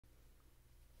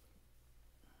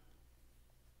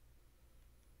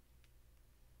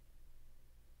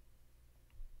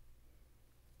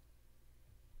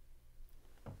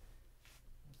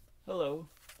Hello,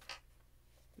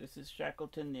 this is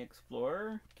Shackleton the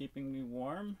Explorer, keeping me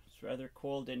warm. It's rather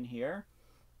cold in here,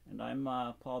 and I'm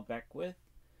Paul Beckwith.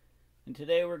 And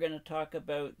today we're going to talk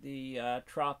about the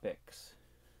tropics.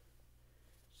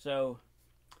 So,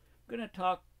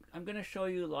 I'm going to show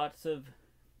you lots of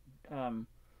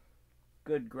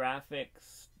good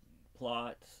graphics,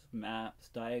 plots, maps,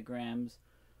 diagrams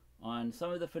on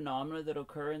some of the phenomena that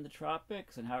occur in the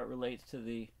tropics and how it relates to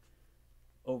the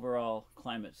overall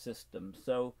climate system.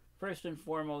 So first and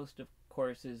foremost, of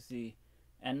course, is the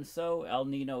ENSO, El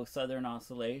Niño Southern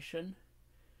Oscillation.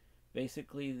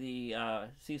 Basically the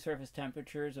sea surface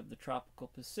temperatures of the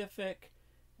tropical Pacific,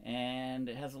 and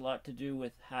it has a lot to do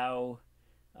with how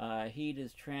heat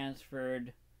is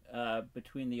transferred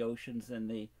between the oceans and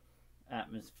the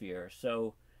atmosphere.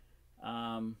 So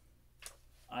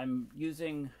I'm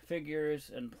using figures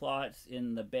and plots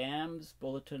in the BAMS,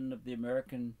 Bulletin of the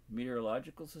American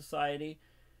Meteorological Society,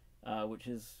 which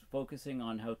is focusing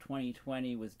on how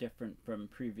 2020 was different from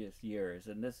previous years.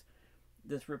 And this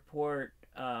report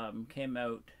came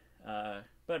out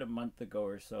about a month ago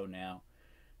or so now.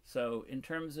 So in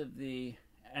terms of the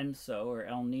ENSO, or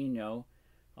El Nino,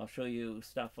 I'll show you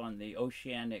stuff on the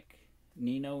Oceanic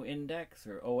Nino Index,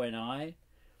 or ONI.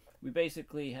 We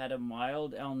basically had a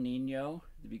mild El Nino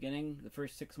at the beginning, the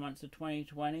first 6 months of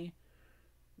 2020,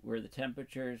 where the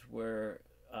temperatures were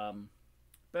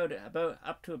about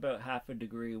up to about half a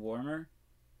degree warmer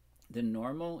than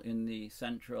normal in the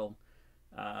central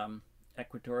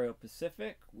equatorial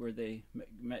Pacific, where they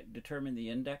determined the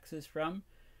indexes from.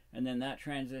 And then that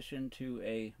transitioned to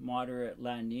a moderate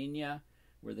La Nina,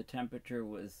 where the temperature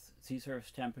was, sea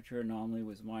surface temperature anomaly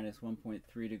was minus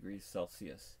 1.3 degrees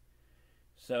Celsius.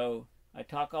 So I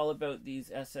talk all about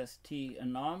these SST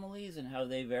anomalies and how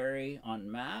they vary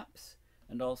on maps,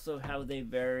 and also how they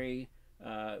vary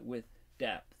with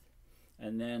depth.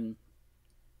 And then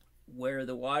where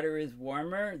the water is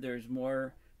warmer, there's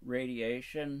more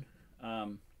radiation,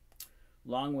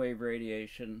 long wave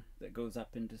radiation that goes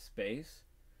up into space.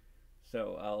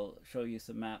 So I'll show you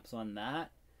some maps on that.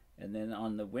 And then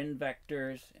on the wind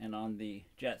vectors and on the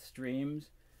jet streams,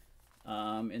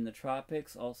 in the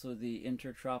tropics, also the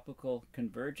intertropical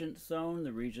convergence zone,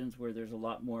 the regions where there's a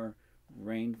lot more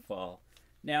rainfall.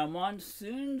 Now,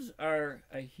 monsoons are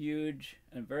a huge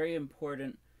and very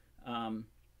important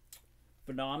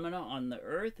phenomena on the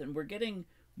Earth, and we're getting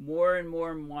more and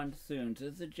more monsoons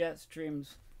as the jet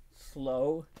streams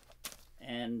slow.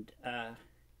 And I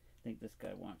think this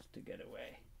guy wants to get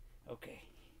away. Okay,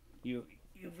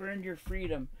 you've earned your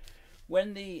freedom.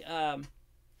 When the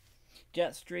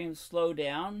jet streams slow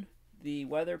down, the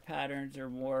weather patterns are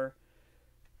more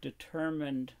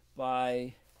determined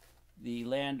by the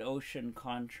land-ocean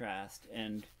contrast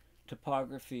and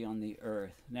topography on the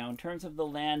Earth. Now, in terms of the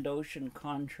land-ocean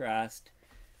contrast,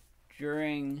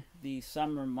 during the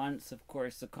summer months, of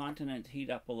course, the continents heat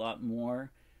up a lot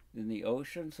more than the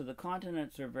ocean. So the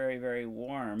continents are very, very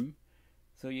warm.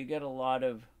 So you get a lot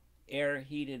of air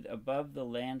heated above the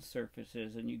land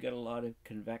surfaces, and you get a lot of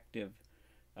convective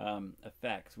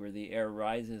effects where the air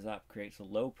rises up, creates a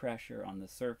low pressure on the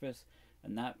surface,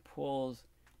 and that pulls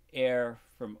air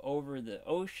from over the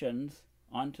oceans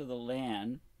onto the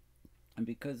land. And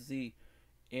because the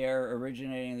air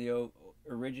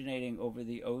originating over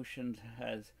the oceans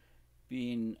has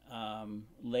been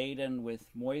laden with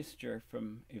moisture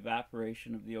from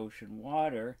evaporation of the ocean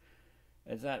water,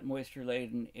 as that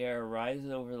moisture-laden air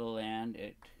rises over the land,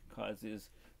 it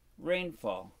causes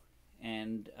rainfall.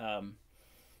 And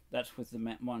that's with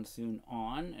the monsoon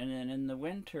on. And then in the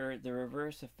winter, the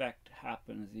reverse effect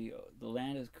happens. The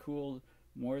land is cooled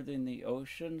more than the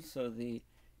ocean, so the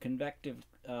convective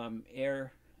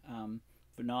air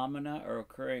phenomena are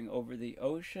occurring over the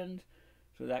oceans.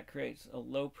 So that creates a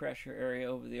low pressure area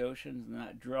over the oceans, and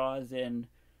that draws in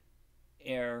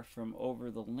air from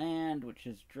over the land, which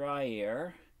is dry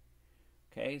air.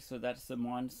 Okay, so that's the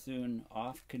monsoon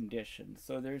off condition.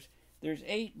 So there's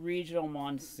 8 regional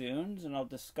monsoons, and I'll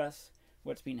discuss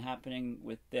what's been happening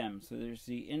with them. So there's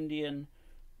the Indian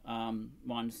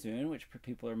monsoon, which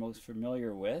people are most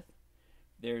familiar with.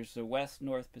 There's the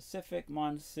West-North Pacific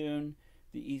monsoon,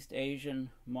 the East Asian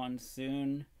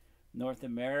monsoon, North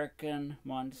American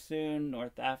monsoon,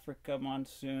 North Africa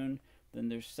monsoon. Then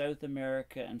there's South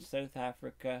America and South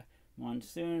Africa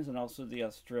monsoons, and also the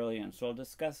Australian. So I'll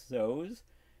discuss those.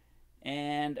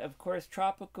 And of course,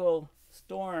 tropical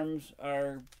storms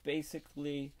are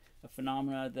basically a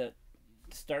phenomena that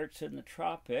starts in the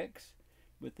tropics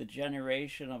with the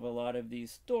generation of a lot of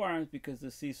these storms because the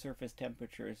sea surface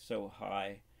temperature is so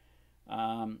high.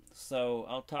 So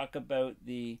I'll talk about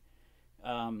the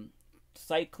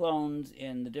cyclones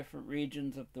in the different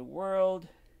regions of the world,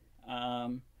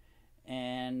 and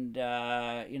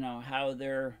you know, how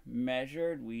they're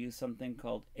measured. We use something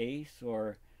called ACE,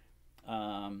 or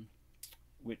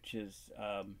which is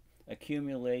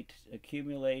accumulating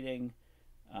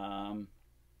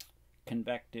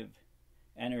convective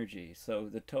energy. So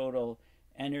the total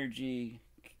energy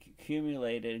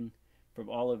accumulating from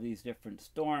all of these different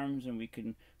storms, and we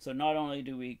can, so not only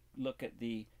do we look at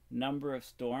the number of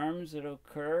storms that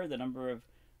occur, the number of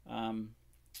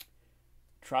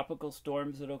tropical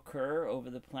storms that occur over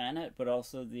the planet, but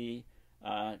also the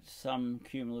some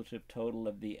cumulative total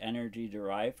of the energy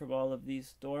derived from all of these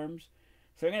storms.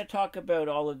 So I'm going to talk about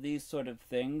all of these sort of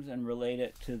things and relate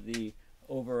it to the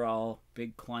overall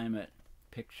big climate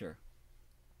picture.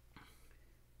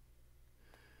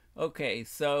 Okay,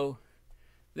 so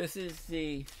this is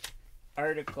the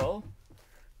article,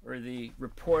 or the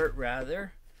report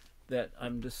rather, that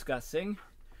I'm discussing.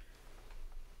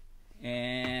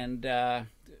 And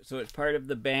so it's part of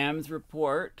the BAMS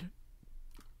report,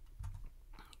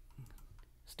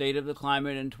 State of the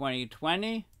Climate in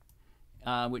 2020,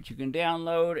 which you can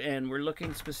download, and we're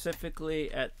looking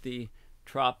specifically at the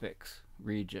tropics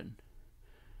region.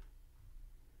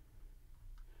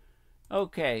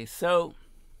 Okay, so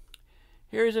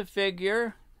here's a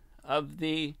figure of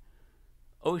the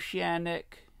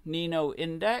oceanic Niño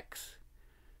index,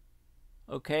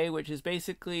 okay, which is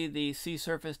basically the sea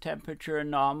surface temperature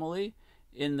anomaly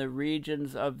in the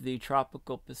regions of the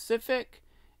tropical Pacific.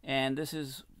 And this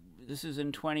is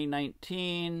in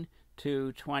 2019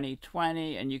 to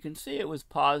 2020, and you can see it was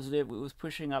positive. It was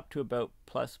pushing up to about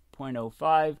plus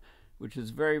 0.05, which is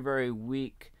very, very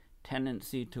weak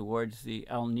tendency towards the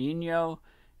El Nino,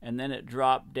 and then it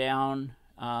dropped down.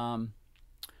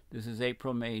 This is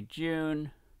April, May,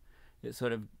 June. It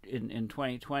sort of, in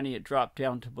 2020, it dropped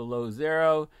down to below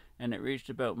zero, and it reached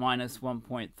about minus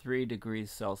 1.3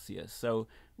 degrees Celsius. So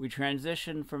we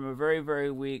transitioned from a very, very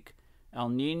weak El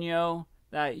Nino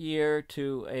that year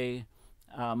to a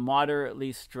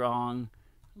moderately strong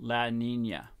La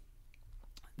Nina.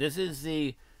 This is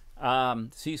the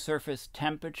sea surface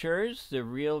temperatures, the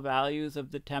real values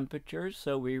of the temperatures.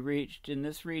 So we reached, in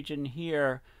this region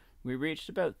here, we reached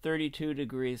about 32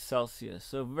 degrees Celsius.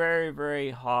 So very,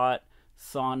 very hot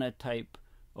sauna type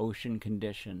ocean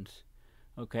conditions.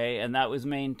 Okay, and that was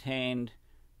maintained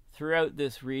throughout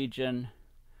this region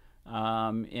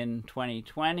in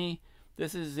 2020.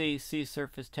 This is the sea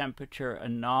surface temperature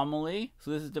anomaly.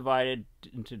 So this is divided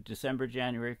into December,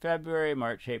 January, February,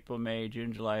 March, April, May,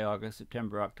 June, July, August,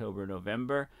 September, October,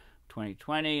 November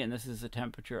 2020. And this is the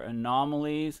temperature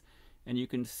anomalies. And you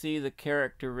can see the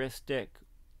characteristic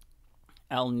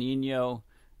El Nino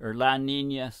or La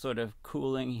Nina sort of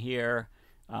cooling here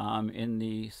in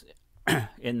the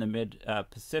mid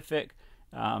Pacific,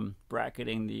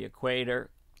 bracketing the equator.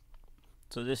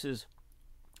 So this is,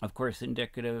 of course,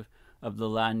 indicative of the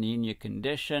La Nina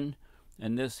condition,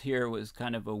 and this here was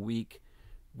kind of a weak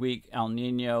El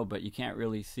Nino, but you can't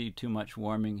really see too much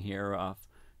warming here off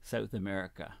South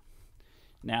America.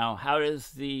 Now, how does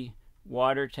the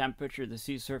water temperature, the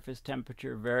sea surface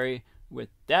temperature, vary with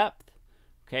depth?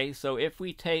 Okay, so if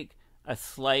we take a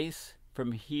slice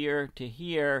from here to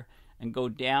here and go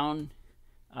down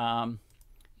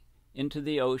into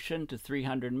the ocean to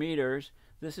 300 meters,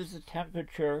 this is the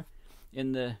temperature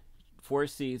in the 4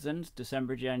 seasons: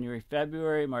 December, January,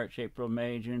 February, March, April,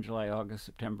 May, June, July, August,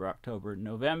 September, October,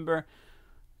 November.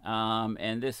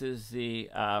 And this is the,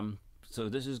 so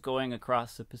this is going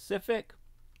across the Pacific.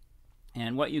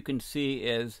 And what you can see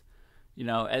is, you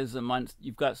know, as the months,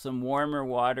 you've got some warmer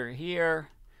water here.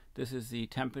 This is the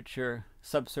temperature,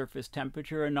 subsurface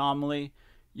temperature anomaly.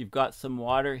 You've got some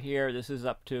water here. This is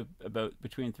up to about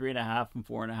between 3.5 and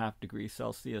 4.5 degrees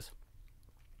Celsius.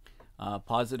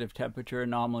 Positive temperature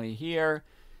anomaly here,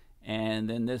 and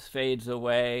then this fades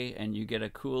away and you get a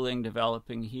cooling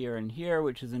developing here and here,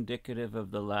 which is indicative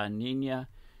of the La Nina.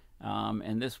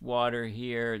 And this water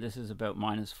here, this is about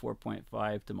minus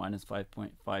 4.5 to minus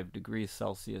 5.5 degrees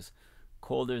Celsius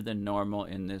colder than normal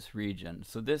in this region.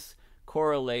 So this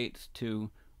correlates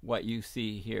to what you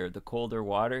see here, the colder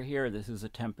water here. This is a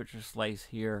temperature slice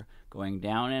here going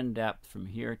down in depth from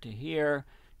here to here,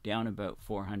 down about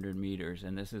 400 meters,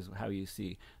 and this is how you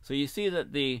see. So you see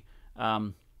that the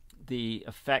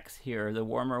effects here, the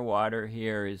warmer water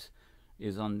here is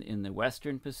in the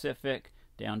western Pacific,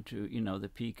 down to, you know, the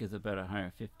peak is about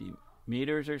 150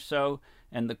 meters or so,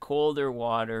 and the colder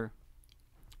water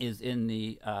is in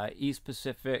the East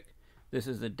Pacific. This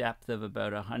is a depth of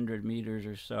about 100 meters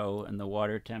or so, and the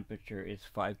water temperature is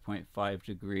 5.5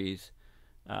 degrees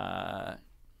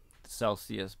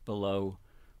Celsius below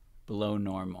below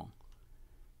normal.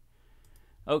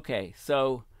 Okay,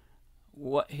 so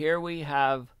here we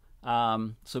have,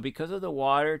 so because of the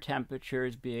water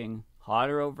temperatures being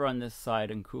hotter over on this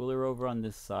side and cooler over on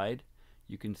this side,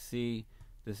 you can see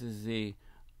this is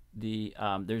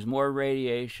there's more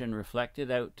radiation reflected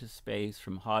out to space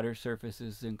from hotter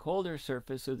surfaces than colder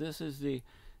surfaces. So this is the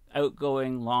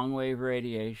outgoing long wave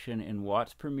radiation in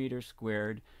watts per meter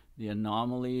squared, the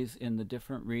anomalies in the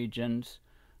different regions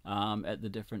at the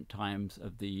different times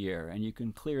of the year. And you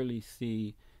can clearly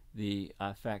see the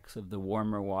effects of the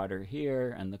warmer water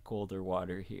here and the colder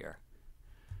water here.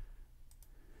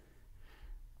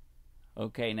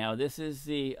 Okay, now this is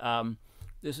the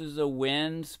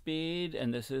wind speed,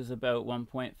 and this is about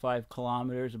 1.5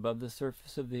 kilometers above the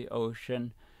surface of the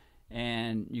ocean.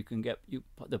 And you can get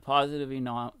the positive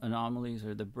anomalies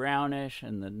are the brownish,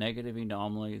 and the negative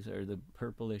anomalies are the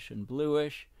purplish and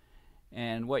bluish.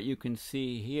 And what you can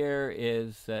see here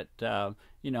is that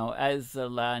as the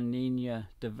La Nina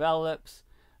develops,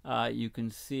 you can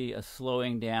see a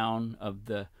slowing down of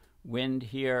the wind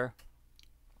here,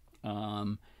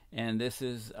 and this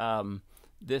is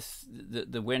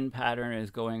the wind pattern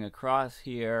is going across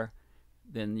here.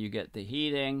 Then you get the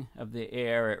heating of the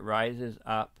air, it rises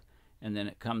up, and then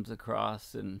it comes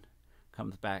across and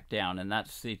comes back down. And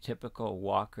that's the typical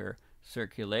Walker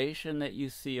circulation that you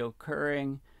see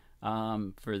occurring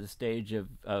for the stage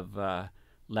of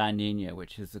La Nina,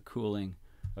 which is the cooling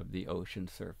of the ocean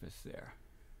surface there.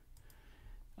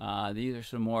 These are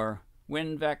some more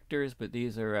wind vectors, but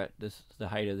these are at the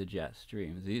height of the jet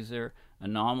streams. These are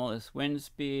anomalous wind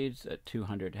speeds at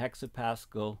 200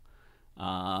 hexapascal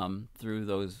through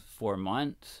those 4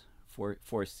 months,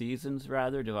 four seasons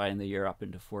rather, dividing the year up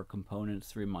into 4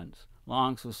 components, 3 months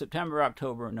long. So September,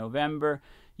 October, November,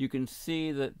 you can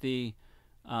see that the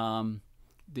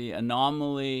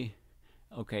anomaly,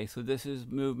 okay, so this is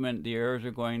movement, the errors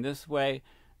are going this way.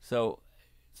 So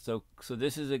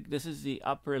this is the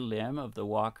upper limb of the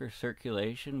Walker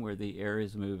circulation, where the air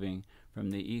is moving from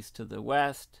the east to the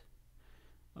west.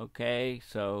 Okay,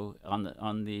 so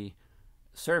on the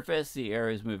surface, the air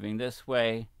is moving this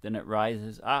way, then it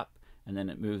rises up, and then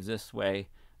it moves this way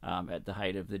at the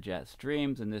height of the jet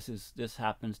streams. And this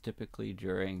happens typically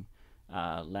during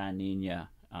La Nina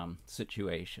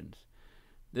situations.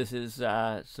 This is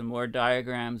some more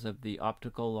diagrams of the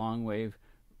optical long wave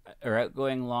or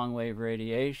outgoing long wave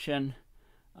radiation,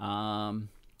 the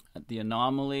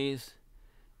anomalies,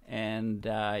 and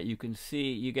you can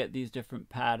see you get these different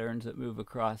patterns that move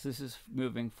across. This is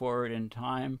moving forward in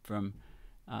time from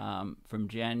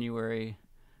January.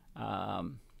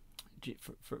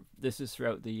 This is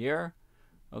throughout the year,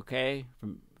 okay,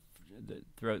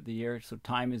 throughout the year. So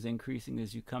time is increasing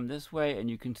as you come this way, and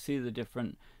you can see the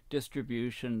different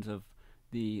distributions of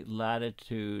the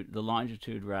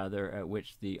longitude rather, at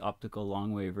which the optical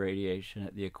long wave radiation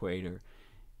at the equator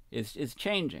is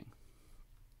changing.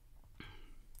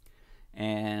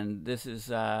 And this is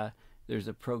there's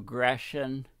a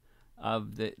progression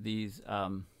of these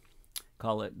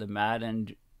call it the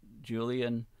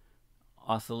Madden-Julian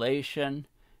oscillation,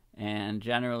 and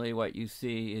generally what you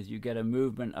see is you get a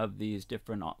movement of these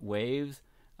different waves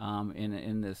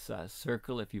in this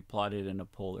circle if you plot it in a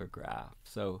polar graph.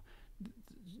 So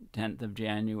 10th of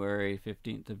January,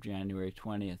 15th of January,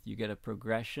 20th, you get a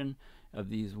progression of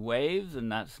these waves,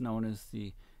 and that's known as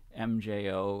the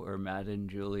MJO or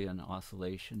Madden-Julian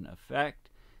oscillation effect.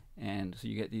 And so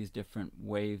you get these different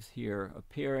waves here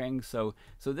appearing. So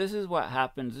this is what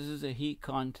happens. This is a heat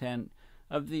content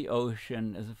of the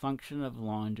ocean as a function of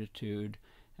longitude.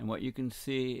 And what you can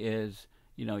see is,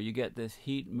 you get this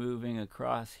heat moving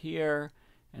across here,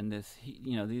 and this heat,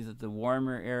 these are the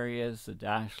warmer areas, the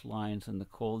dashed lines, and the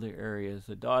colder areas,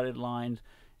 the dotted lines.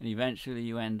 And eventually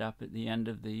you end up at the end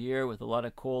of the year with a lot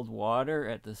of cold water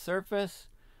at the surface,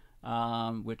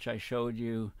 which I showed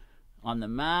you on the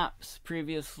maps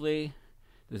previously.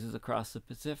 This is across the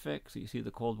Pacific, so you see the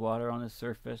cold water on the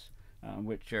surface,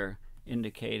 which are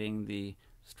indicating the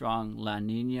strong La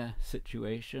Nina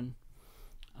situation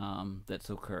that's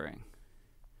occurring.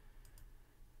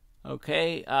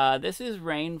 Okay, this is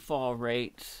rainfall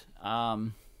rates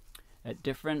at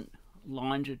different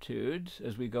longitudes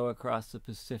as we go across the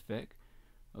Pacific.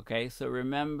 Okay, so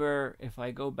remember, if I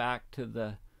go back to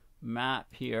the map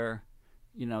here,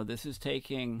 this is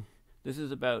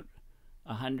about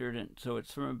 100, and so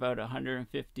it's from about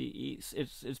 150 east.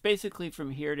 It's basically from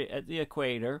here to at the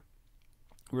equator.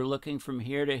 We're looking from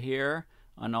here to here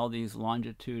on all these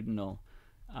longitudinal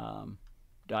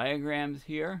diagrams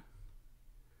here.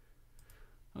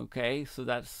 Okay, so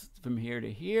that's from here to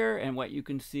here, and what you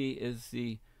can see is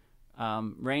the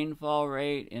rainfall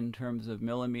rate in terms of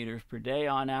millimeters per day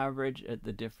on average at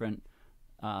the different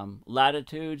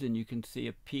latitudes, and you can see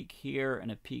a peak here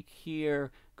and a peak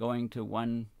here going to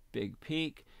one big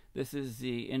peak. This is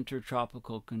the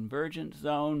intertropical convergence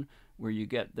zone where you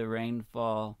get the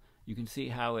rainfall. You can see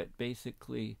how it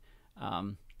basically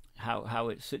how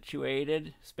it's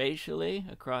situated spatially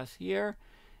across here,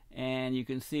 and you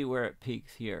can see where it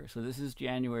peaks here. So this is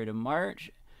January to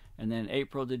March, and then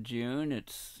April to June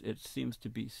it seems to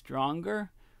be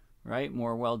stronger, right,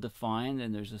 more well defined,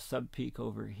 and there's a sub peak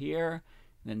over here.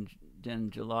 Then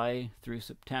July through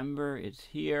September it's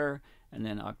here, and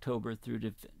then October through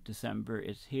December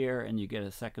it's here, and you get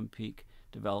a second peak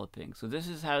developing. So this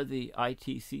is how the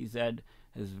ITCZ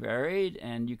has varied,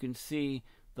 and you can see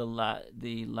the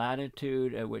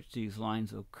latitude at which these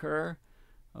lines occur,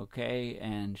 okay,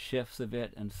 and shifts of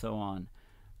it, and so on.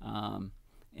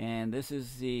 And this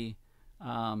is the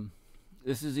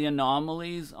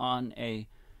anomalies on a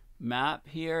map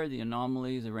here. The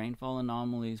anomalies, the rainfall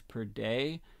anomalies per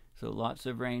day. So lots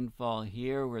of rainfall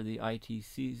here where the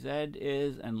ITCZ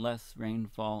is, and less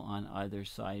rainfall on either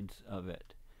sides of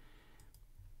it.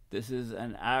 This is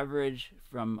an average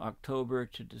from October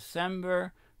to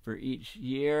December. For each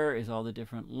year is all the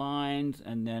different lines,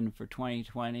 and then for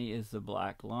 2020 is the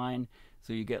black line.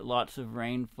 So you get lots of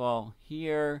rainfall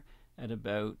here at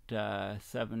about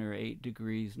 7 or 8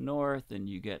 degrees north, and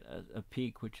you get a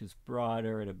peak which is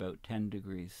broader at about 10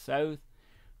 degrees south.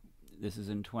 This is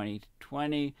in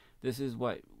 2020. This is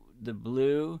what the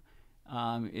blue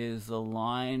is the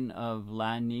line of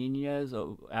La Niñas,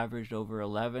 averaged over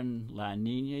 11 La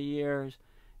Niña years,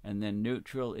 and then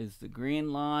neutral is the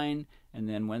green line, and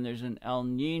then when there's an El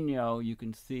Niño, you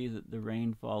can see that the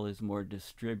rainfall is more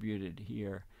distributed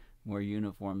here, more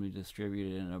uniformly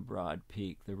distributed in a broad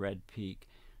peak, the red peak.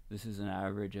 This is an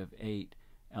average of 8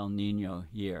 El Niño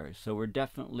years. So we're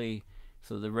definitely,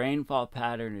 so the rainfall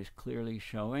pattern is clearly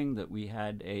showing that we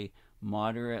had a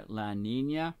moderate La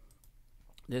Niña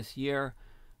this year.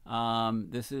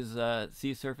 This is a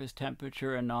sea surface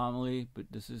temperature anomaly,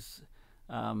 but this is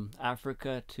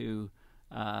Africa to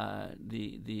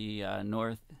the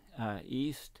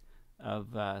northeast of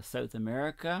South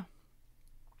America.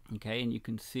 Okay, and you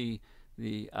can see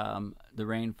the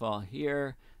rainfall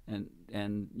here,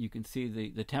 and you can see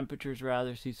the temperatures,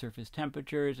 rather, sea surface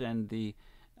temperatures, and the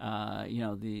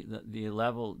the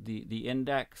level, the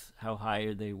index, how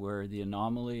high they were, the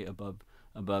anomaly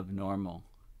above normal.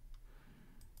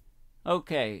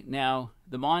 Okay, now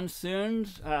the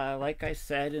monsoons, like I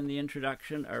said in the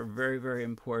introduction, are very, very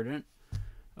important.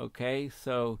 Okay,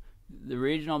 so the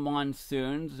regional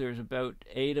monsoons, there's about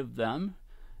 8 of them,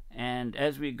 and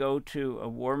as we go to a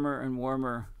warmer and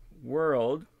warmer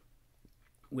world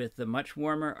with the much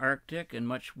warmer Arctic and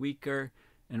much weaker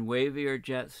and wavier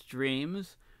jet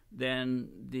streams, then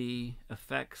the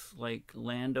effects like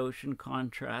land-ocean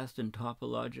contrast and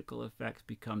topological effects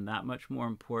become that much more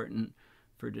important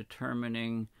for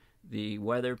determining the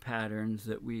weather patterns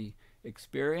that we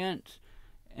experience.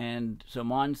 And so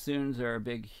monsoons are a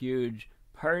big, huge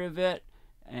part of it.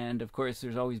 And of course,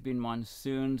 there's always been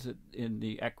monsoons in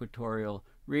the equatorial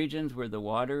regions where the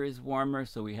water is warmer.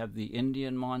 So we have the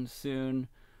Indian monsoon,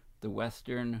 the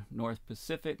Western North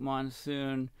Pacific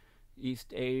monsoon,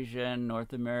 East Asian,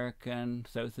 North American,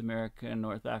 South American,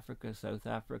 North Africa, South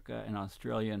Africa, and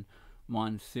Australian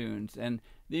monsoons. And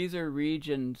these are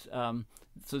regions,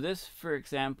 so this, for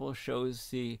example, shows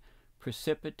the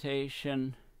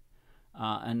precipitation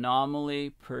anomaly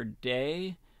per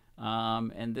day,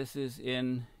 and this is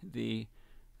in the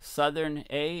southern,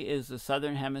 A is the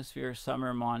Southern Hemisphere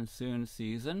summer monsoon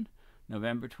season,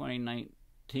 November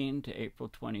 2019 to April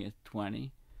 20th,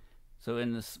 20. So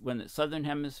when the Southern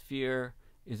Hemisphere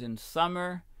is in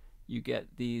summer, you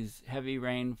get these heavy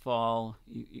rainfall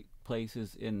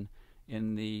places in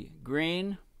the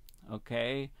green,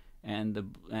 okay, and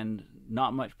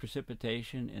not much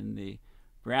precipitation in the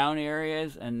brown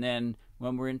areas. And then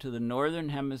when we're into the Northern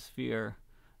Hemisphere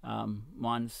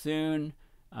monsoon,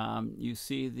 you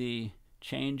see the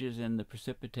changes in the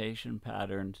precipitation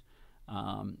patterns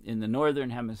in the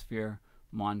Northern Hemisphere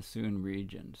monsoon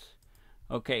regions.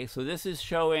 Okay, so this is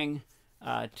showing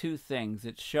 2 things.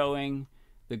 It's showing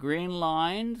the green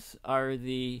lines are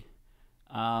the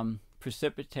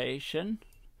precipitation,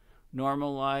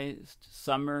 normalized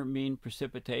summer mean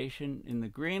precipitation in the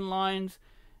green lines,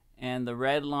 and the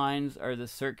red lines are the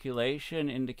circulation,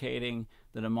 indicating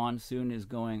that a monsoon is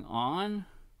going on.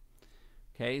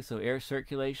 Okay, so air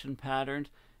circulation patterns.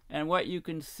 And what you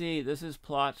can see, this is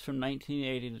plots from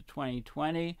 1980 to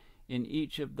 2020 in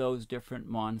each of those different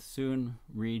monsoon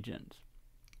regions,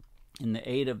 in the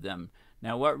 8 of them.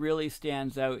 Now what really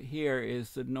stands out here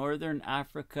is the Northern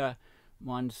Africa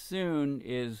monsoon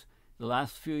is, the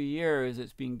last few years,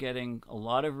 it's been getting a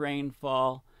lot of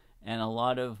rainfall and a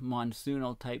lot of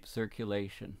monsoonal type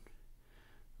circulation.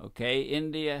 Okay,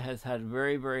 India has had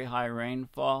very, very high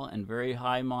rainfall and very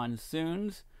high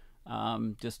monsoons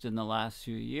just in the last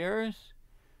few years.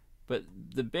 But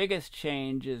the biggest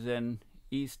change is in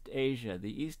East Asia.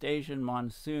 The East Asian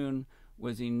monsoon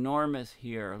was enormous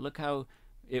here. Look how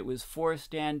it was 4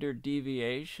 standard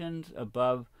deviations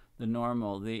above the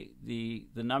normal. The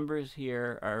numbers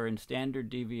here are in standard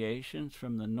deviations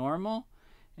from the normal,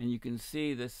 and you can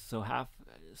see this. So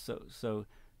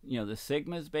you know, the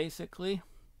sigmas basically,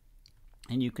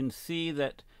 and you can see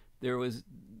that there was,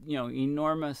 you know,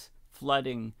 enormous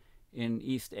flooding in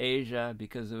East Asia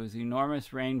because there was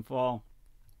enormous rainfall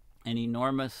and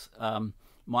enormous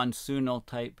monsoonal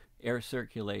type air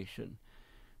circulation.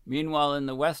 Meanwhile, in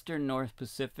the western North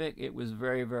Pacific, it was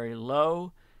very, very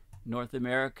low. North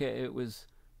America, it was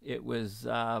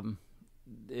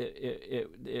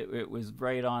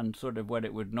right on sort of what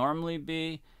it would normally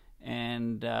be,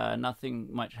 and nothing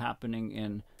much happening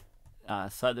in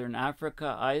Southern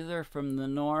Africa either from the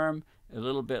norm. A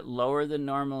little bit lower than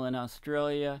normal in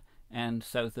Australia and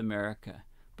South America.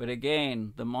 But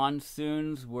again, the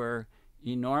monsoons were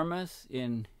enormous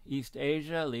in East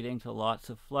Asia, leading to lots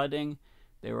of flooding.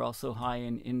 They were also high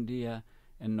in India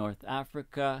and North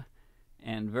Africa,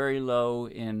 and very low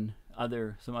in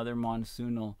some other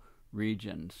monsoonal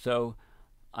regions. So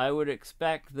I would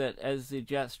expect that as the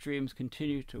jet streams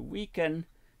continue to weaken,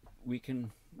 we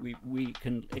can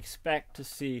expect to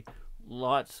see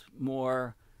lots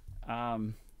more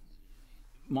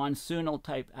monsoonal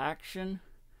type action,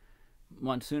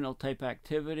 monsoonal type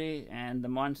activity, and the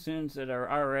monsoons that are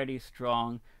already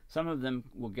strong, some of them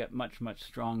will get much, much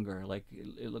stronger. Like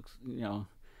it looks, you know,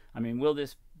 I mean, will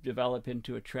this develop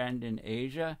into a trend in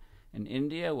Asia and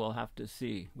India? We'll have to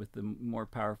see with the more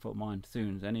powerful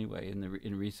monsoons anyway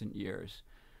in recent years.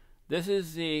 This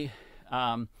is the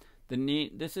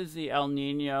this is the El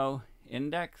Nino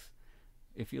index,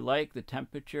 if you like, the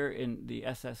temperature in the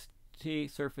SST sea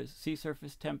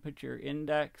surface temperature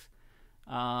index,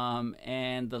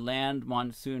 and the land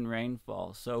monsoon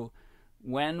rainfall. So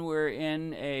when we're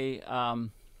in a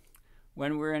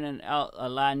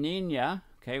La Nina,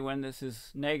 okay, when this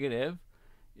is negative,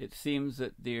 it seems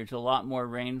that there's a lot more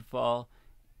rainfall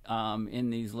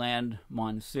in these land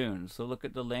monsoons. So look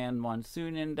at the land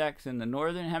monsoon index. In the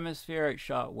northern hemisphere, it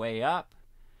shot way up,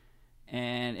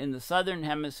 and in the southern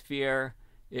hemisphere,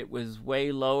 it was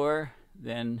way lower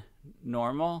than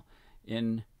normal.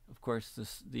 In, of course,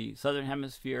 the southern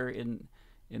hemisphere in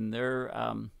their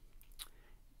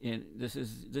this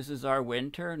is our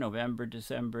winter, November,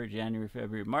 December, January,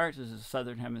 February, March. This is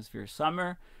southern hemisphere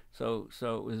summer. So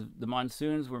it was, the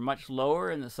monsoons were much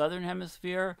lower in the southern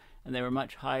hemisphere, and they were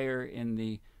much higher in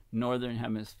the northern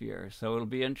hemisphere. So it'll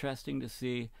be interesting to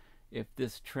see if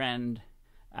this trend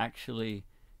actually,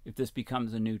 if this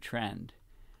becomes a new trend.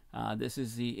 This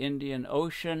is the Indian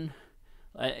Ocean.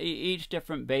 Each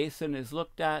different basin is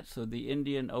looked at. So the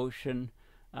Indian Ocean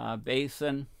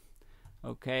basin.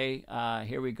 Okay,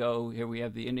 here we go. Here we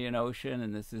have the Indian Ocean,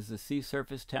 and this is the sea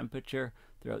surface temperature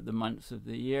throughout the months of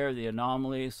the year, the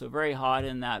anomalies. So very hot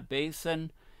in that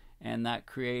basin, and that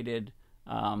created,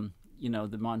 you know,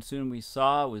 the monsoon we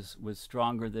saw was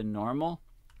stronger than normal.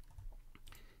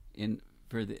 And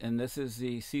this is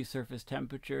the sea surface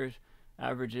temperatures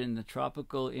average in the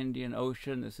tropical Indian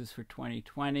Ocean. This is for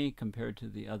 2020 compared to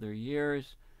the other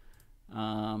years.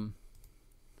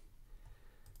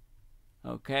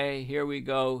 Okay, here we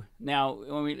go. Now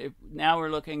we're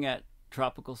looking at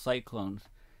tropical cyclones.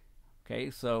 Okay,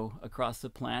 so across the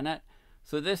planet.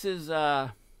 So this is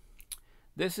the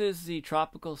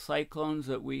tropical cyclones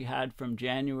that we had from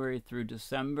January through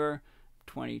December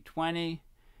 2020,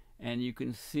 and you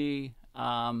can see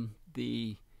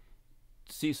the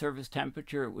sea surface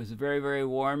temperature. It was very, very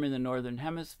warm in the northern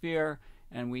hemisphere,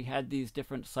 and we had these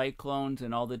different cyclones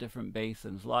in all the different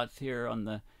basins. Lots here in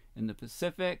the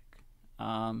Pacific,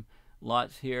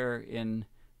 lots here in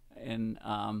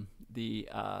the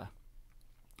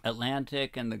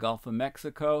Atlantic and the Gulf of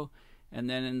Mexico, and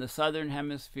then in the southern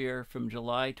hemisphere from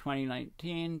July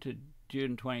 2019 to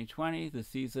June 2020, the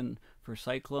season for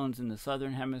cyclones in the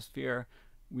southern hemisphere,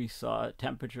 we saw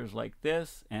temperatures like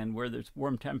this, and where there's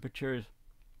warm temperatures,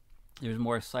 there's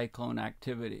more cyclone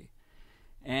activity.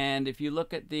 And if you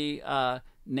look at the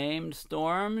named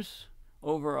storms,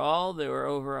 overall there were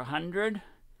over 100,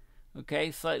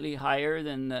 okay, slightly higher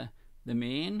than the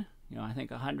mean, you know, I think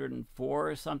 104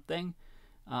 or something.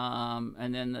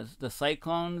 And then the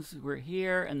cyclones were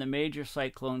here, and the major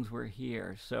cyclones were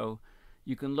here. So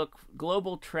you can look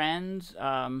global trends.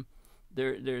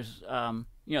 There's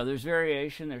there's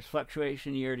variation, there's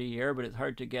fluctuation year to year, but it's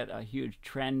hard to get a huge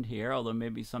trend here. Although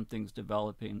maybe something's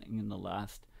developing in the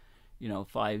last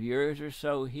 5 years or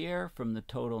so here from the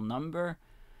total number.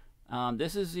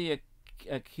 This is the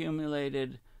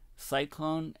accumulated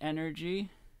cyclone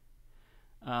energy.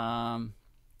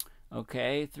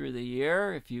 Okay, through the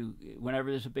year, whenever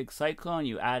there's a big cyclone,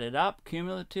 you add it up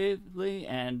cumulatively,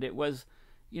 and it was,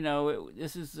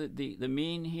 this is the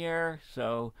mean here.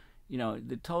 So,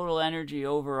 the total energy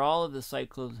overall of the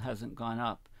cyclones hasn't gone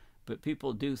up, but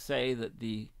people do say that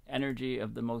the energy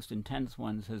of the most intense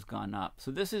ones has gone up.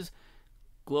 So this is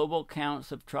global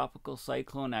counts of tropical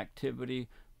cyclone activity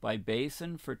by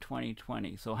basin for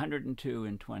 2020. So 102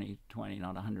 in 2020,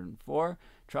 not 104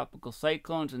 tropical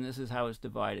cyclones, and this is how it's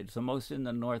divided. So most in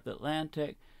the North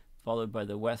Atlantic, followed by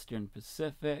the Western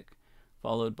Pacific,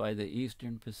 followed by the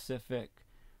Eastern Pacific,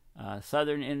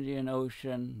 Southern Indian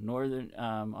Ocean, Northern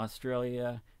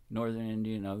Australia, Northern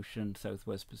Indian Ocean,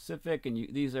 Southwest Pacific, and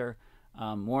these are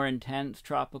more intense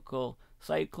tropical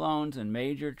cyclones and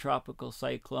major tropical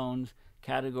cyclones,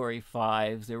 Category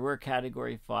 5s. There were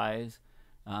Category 5s.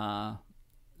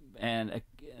 And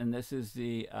this is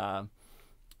the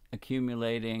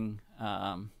accumulating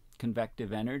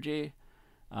convective energy.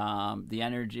 The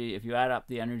energy, if you add up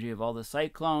the energy of all the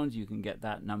cyclones, you can get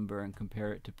that number and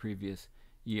compare it to previous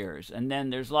years. And then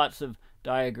there's lots of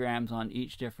diagrams on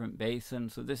each different basin.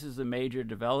 So this is the major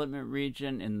development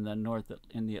region in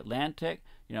the Atlantic.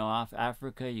 Off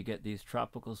Africa, you get these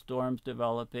tropical storms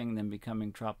developing, then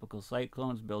becoming tropical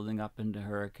cyclones, building up into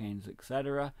hurricanes,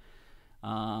 etc.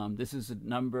 This is the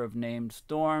number of named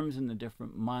storms in the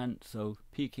different months, so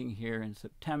peaking here in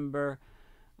September,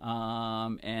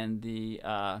 and the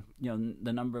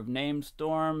the number of named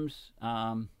storms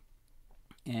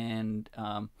and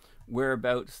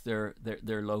whereabouts they're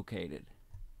located.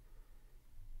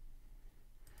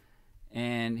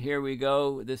 And here we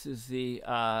go. This is the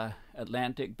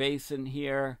Atlantic Basin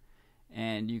here,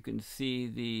 and you can see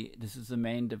this is the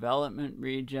main development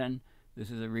region.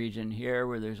 This is a region here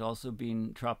where there's also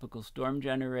been tropical storm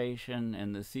generation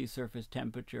and the sea surface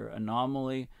temperature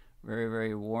anomaly. Very,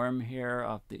 very warm here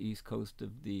off the east coast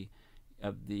of the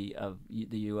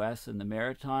U.S. and the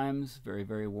Maritimes. Very,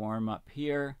 very warm up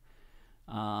here,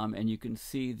 and you can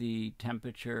see the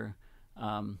temperature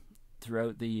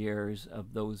throughout the years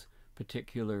of those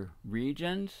particular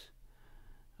regions.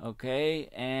 Okay,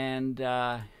 and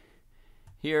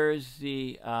here's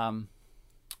the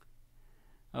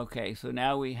okay, so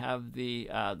now we have the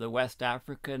West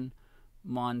African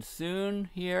monsoon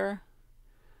here.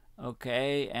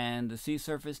 Okay, and the sea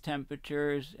surface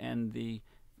temperatures and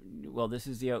this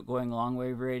is the outgoing long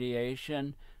wave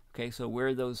radiation. Okay, so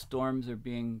where those storms are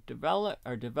being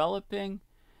developing,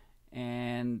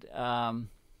 and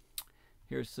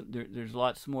there's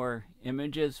lots more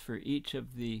images for each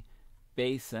of the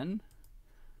basin.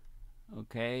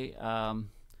 Okay,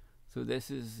 so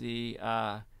this is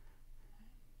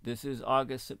this is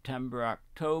August, September,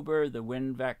 October, the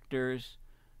wind vectors.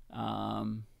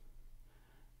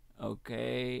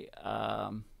 Okay,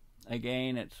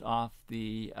 again, it's off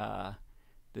the,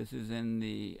 this is in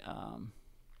the,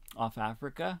 off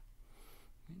Africa,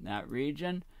 in that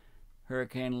region.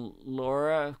 Hurricane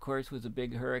Laura, of course, was a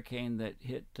big hurricane that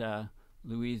hit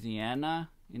Louisiana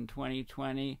in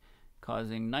 2020,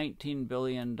 causing $19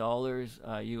 billion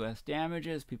U.S.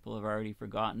 damages. People have already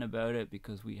forgotten about it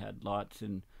because we had lots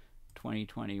in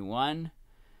 2021. You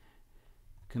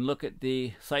can look at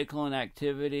the cyclone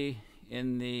activity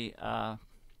in the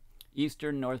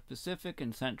eastern North Pacific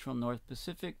and central North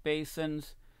Pacific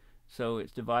basins. So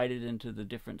it's divided into the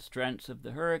different strengths of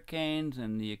the hurricanes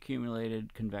and the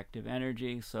accumulated convective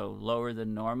energy, so lower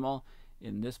than normal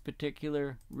in this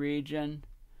particular region.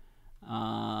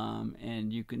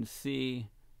 And you can see,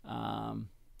 so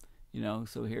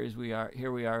here we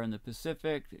are in the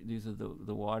Pacific. These are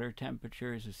the water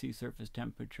temperatures, the sea surface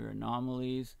temperature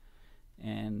anomalies,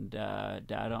 and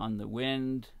data on the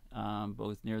wind,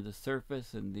 both near the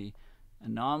surface and the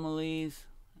anomalies.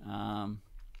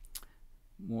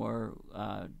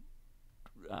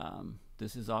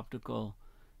 This is optical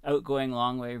outgoing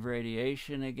long wave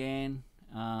radiation again.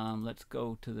 Let's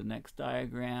go to the next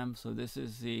diagram. So this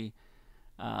is the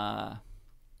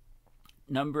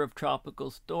number of tropical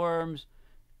storms,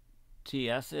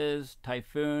 TSs,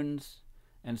 typhoons,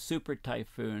 and super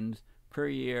typhoons per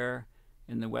year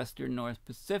in the western North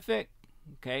Pacific.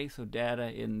 Okay, so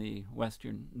data in the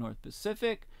western North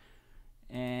Pacific.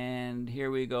 And here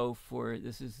we go for,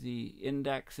 this is the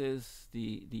indexes.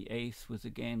 The ACE was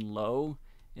again low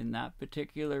in that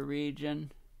particular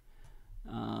region.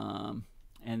 And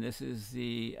this is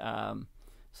the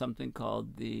something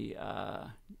called the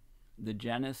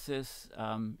Genesis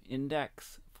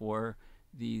index for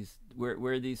these,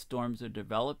 where these storms are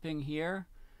developing here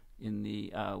in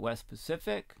the West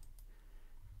Pacific.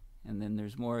 And then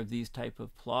there's more of these type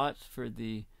of plots for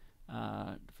the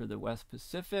West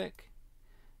Pacific.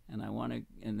 And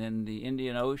and then the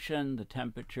Indian Ocean, the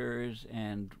temperatures,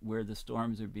 and where the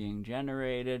storms are being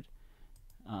generated.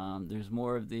 There's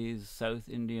more of these, South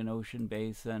Indian Ocean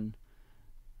Basin.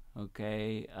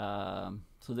 Okay,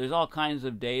 so there's all kinds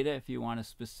of data if you want to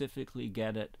specifically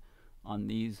get it on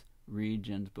these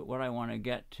regions. But what I want to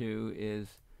get to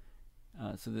is,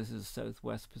 so this is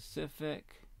Southwest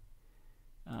Pacific.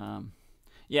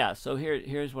 Yeah, so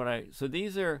here's what so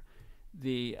these are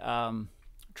the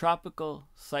tropical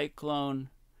cyclone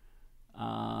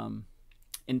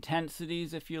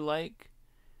intensities, if you like,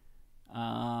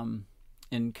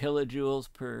 in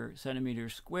kilojoules per centimeter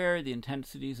squared, the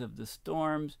intensities of the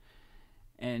storms,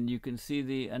 and you can see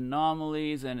the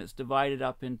anomalies, and it's divided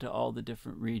up into all the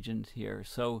different regions here.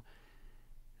 So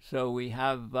we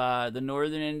have the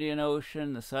Northern Indian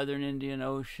Ocean, the Southern Indian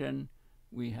Ocean,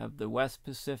 we have the West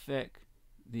Pacific,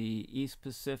 the East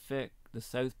Pacific, the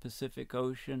South Pacific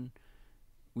Ocean.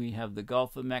 We have the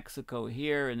Gulf of Mexico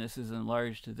here, and this is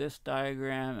enlarged to this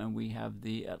diagram, and we have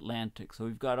the Atlantic. So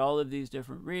we've got all of these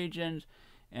different regions,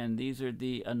 and these are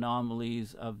the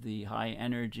anomalies of the high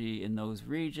energy in those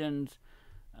regions.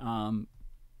 So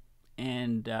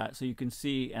you can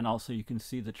see, and also you can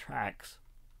see the tracks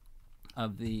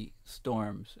of the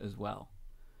storms as well.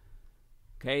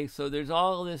 Okay, so there's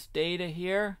all this data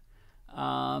here,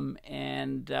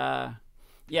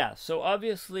 yeah, so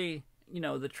obviously, you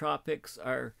know, the tropics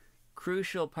are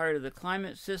crucial part of the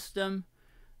climate system,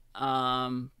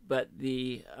 but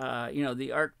the you know,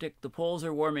 the Arctic, the poles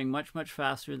are warming much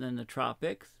faster than the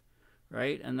tropics,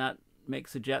 right? And that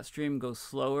makes the jet stream go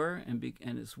slower, and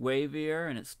it's wavier,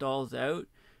 and it stalls out,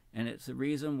 and it's the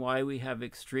reason why we have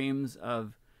extremes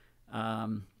of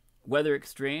weather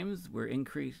extremes.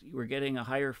 We're getting a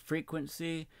higher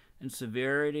frequency and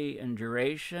severity and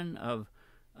duration of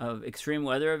extreme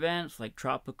weather events, like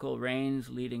tropical rains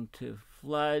leading to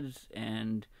floods,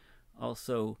 and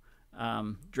also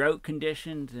drought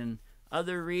conditions in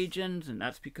other regions. And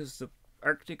that's because the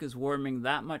Arctic is warming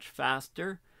that much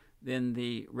faster than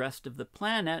the rest of the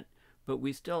planet. But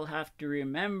we still have to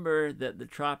remember that the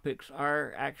tropics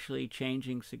are actually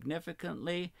changing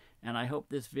significantly, and I hope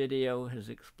this video has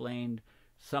explained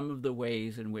some of the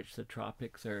ways in which the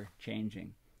tropics are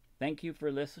changing. Thank you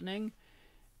for listening,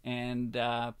 and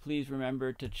please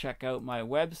remember to check out my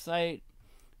website.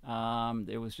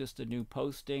 There was just a new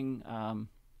posting,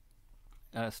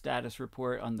 a status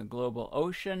report on the global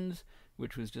oceans,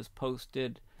 which was just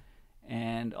posted.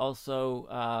 And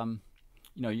also,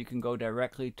 you know, you can go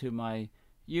directly to my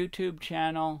YouTube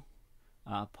channel.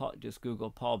 Just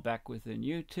Google Paul Beckwith in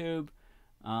YouTube.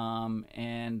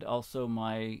 And also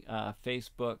my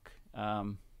Facebook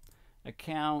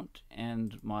account,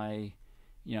 and my,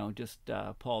 you know, just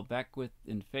Paul Beckwith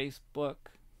in Facebook,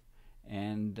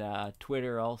 and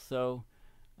Twitter also,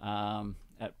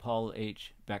 at Paul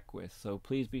H. Beckwith. So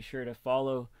please be sure to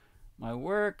follow my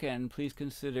work, and please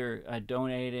consider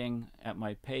donating at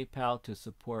my PayPal to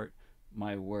support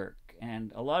my work.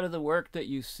 And a lot of the work that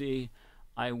you see,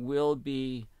 I will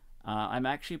be I'm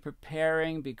actually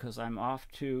preparing, because I'm off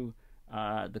to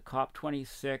the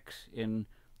COP26 in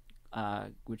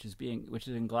which is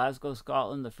in Glasgow,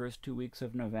 Scotland, the first 2 weeks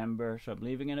of November. So I'm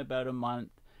leaving in about a month,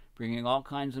 bringing all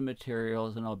kinds of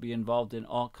materials, and I'll be involved in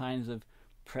all kinds of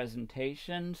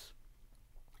presentations.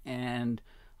 And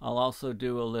I'll also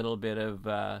do a little bit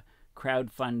of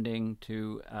crowdfunding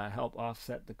to help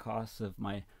offset the costs of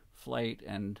my flight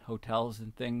and hotels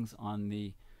and things on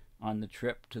the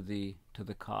trip to the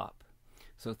COP.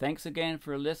 So thanks again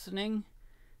for listening,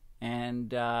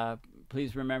 and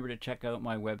please remember to check out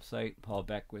my website,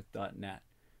 paulbeckwith.net.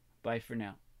 Bye for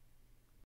now.